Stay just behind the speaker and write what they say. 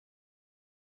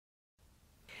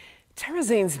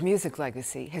Terezin's music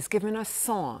legacy has given us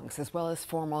songs as well as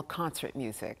formal concert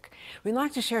music. We'd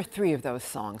like to share 3 of those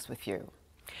songs with you.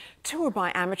 2 were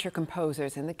by amateur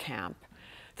composers in the camp.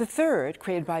 The 3rd,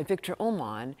 created by Viktor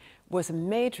Ullmann, was a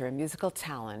major musical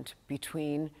talent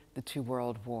between the 2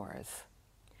 world wars.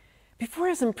 Before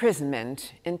his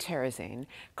imprisonment in Terezin,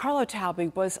 Carlo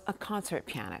Taube was a concert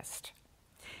pianist.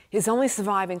 His only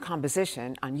surviving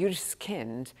composition on Jüdisches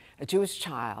Kind, a Jewish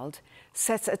child,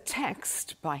 sets a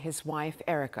text by his wife,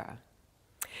 Erika.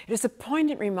 It is a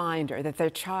poignant reminder that their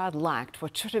child lacked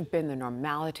what should have been the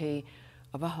normality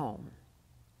of a home.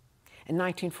 In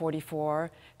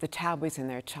 1944, the Taubes and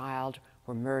their child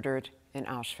were murdered in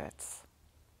Auschwitz.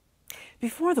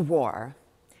 Before the war,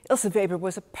 Ilse Weber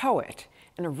was a poet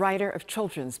and a writer of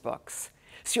children's books.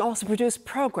 She also produced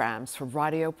programs for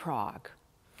Radio Prague.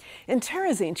 In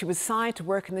Terezin, she was assigned to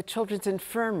work in the children's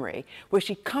infirmary, where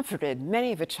she comforted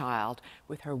many of a child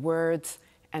with her words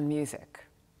and music.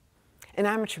 An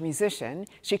amateur musician,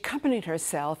 she accompanied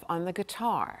herself on the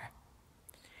guitar.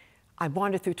 I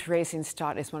Wander Through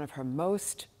Theresienstadt is one of her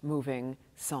most moving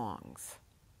songs.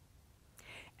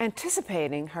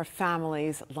 Anticipating her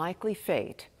family's likely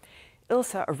fate,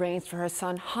 Ilse arranged for her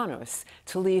son Hannes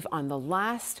to leave on the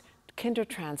last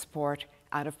Kindertransport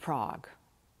out of Prague.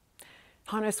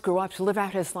 Hannes grew up to live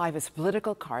out his life as a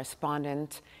political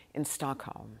correspondent in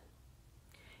Stockholm.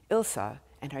 Ilse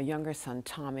and her younger son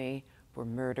Tommy were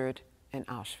murdered in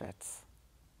Auschwitz.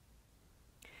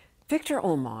 Viktor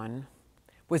Ullmann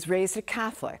was raised a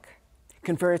Catholic,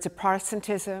 converted to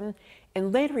Protestantism,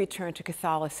 and later returned to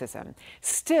Catholicism.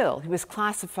 Still, he was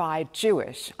classified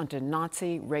Jewish under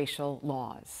Nazi racial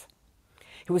laws.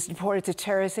 He was deported to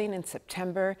Terezin in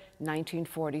September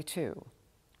 1942.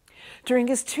 During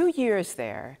his 2 years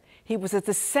there, he was at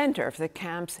the center of the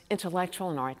camp's intellectual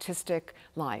and artistic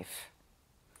life.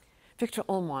 Viktor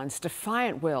Ullmann's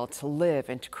defiant will to live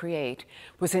and to create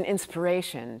was an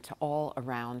inspiration to all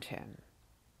around him.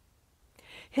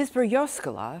 His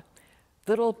Beryozkele,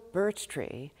 Little Birch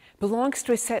Tree, belongs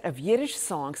to a set of Yiddish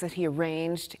songs that he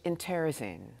arranged in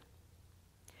Terezin.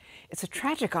 It's a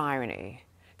tragic irony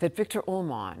that Viktor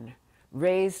Ullmann,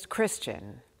 raised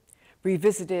Christian,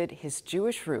 revisited his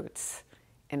Jewish roots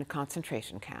in a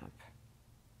concentration camp.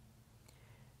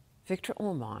 Viktor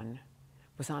Ullmann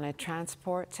was on a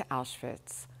transport to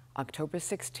Auschwitz October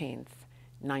 16,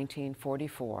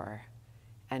 1944,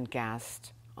 and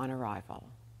gassed on arrival.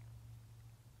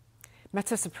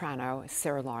 Mezzo-soprano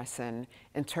Sarah Larsen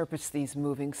interprets these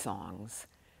moving songs.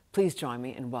 Please join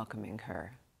me in welcoming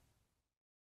her.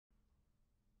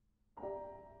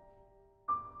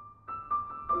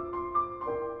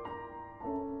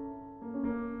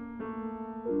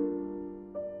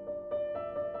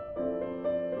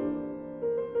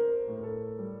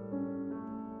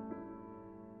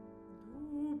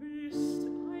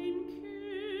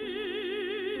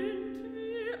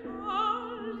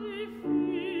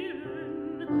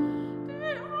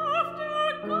 Auf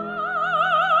der ganzen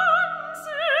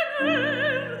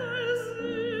Erde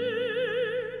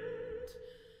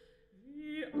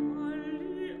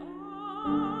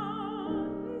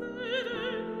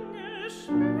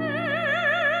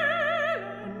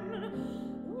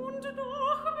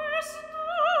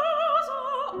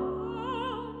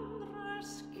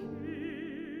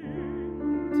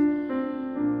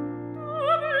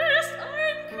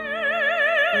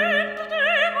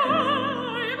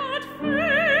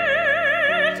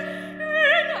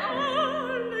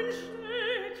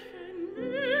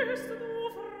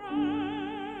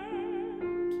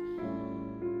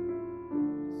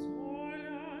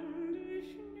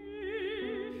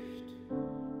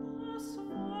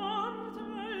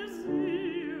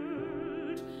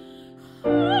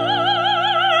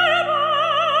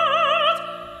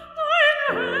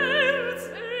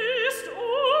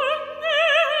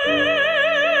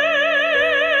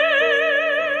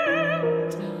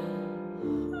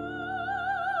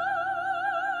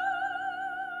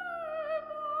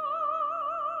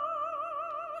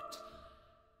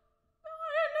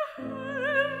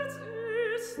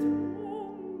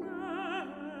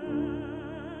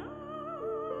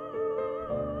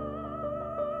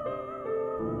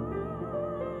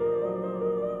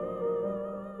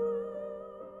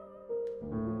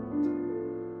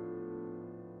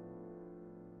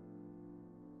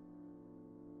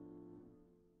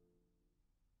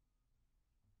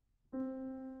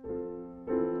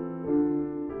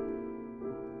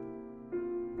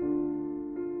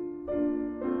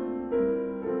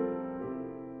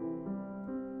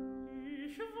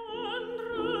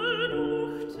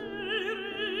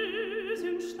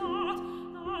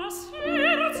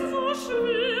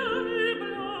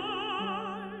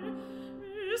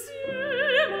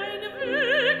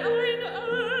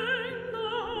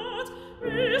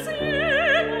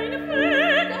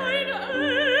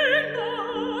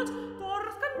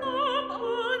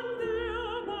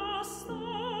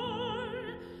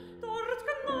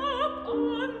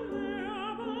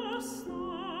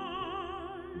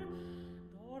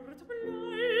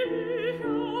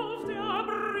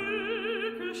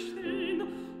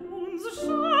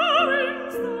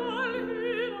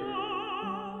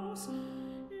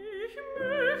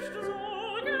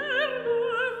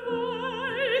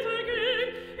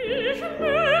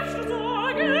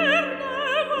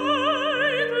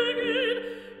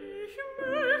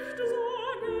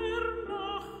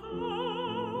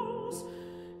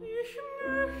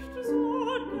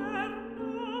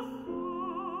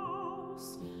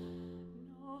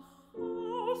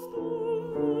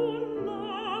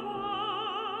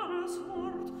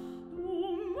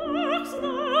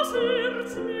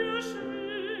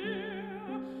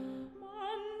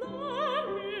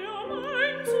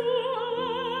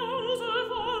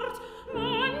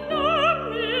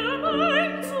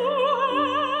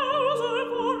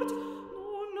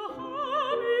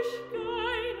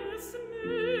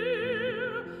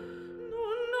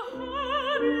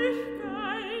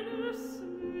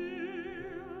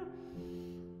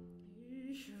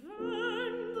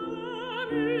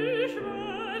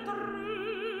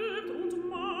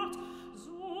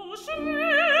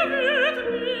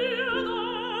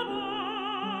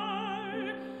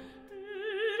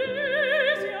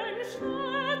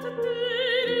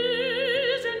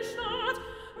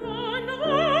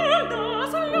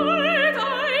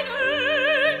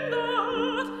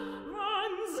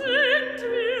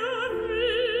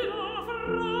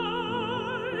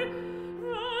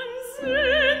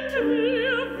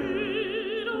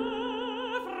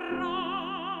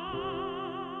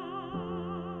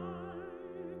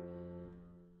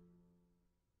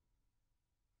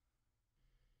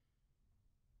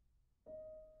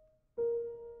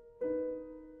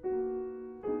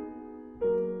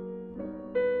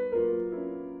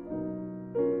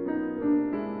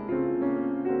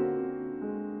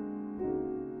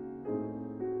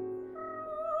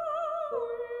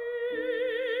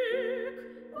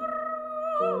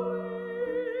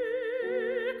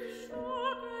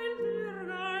Stark ein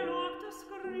Dirger lockt des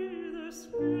Griedes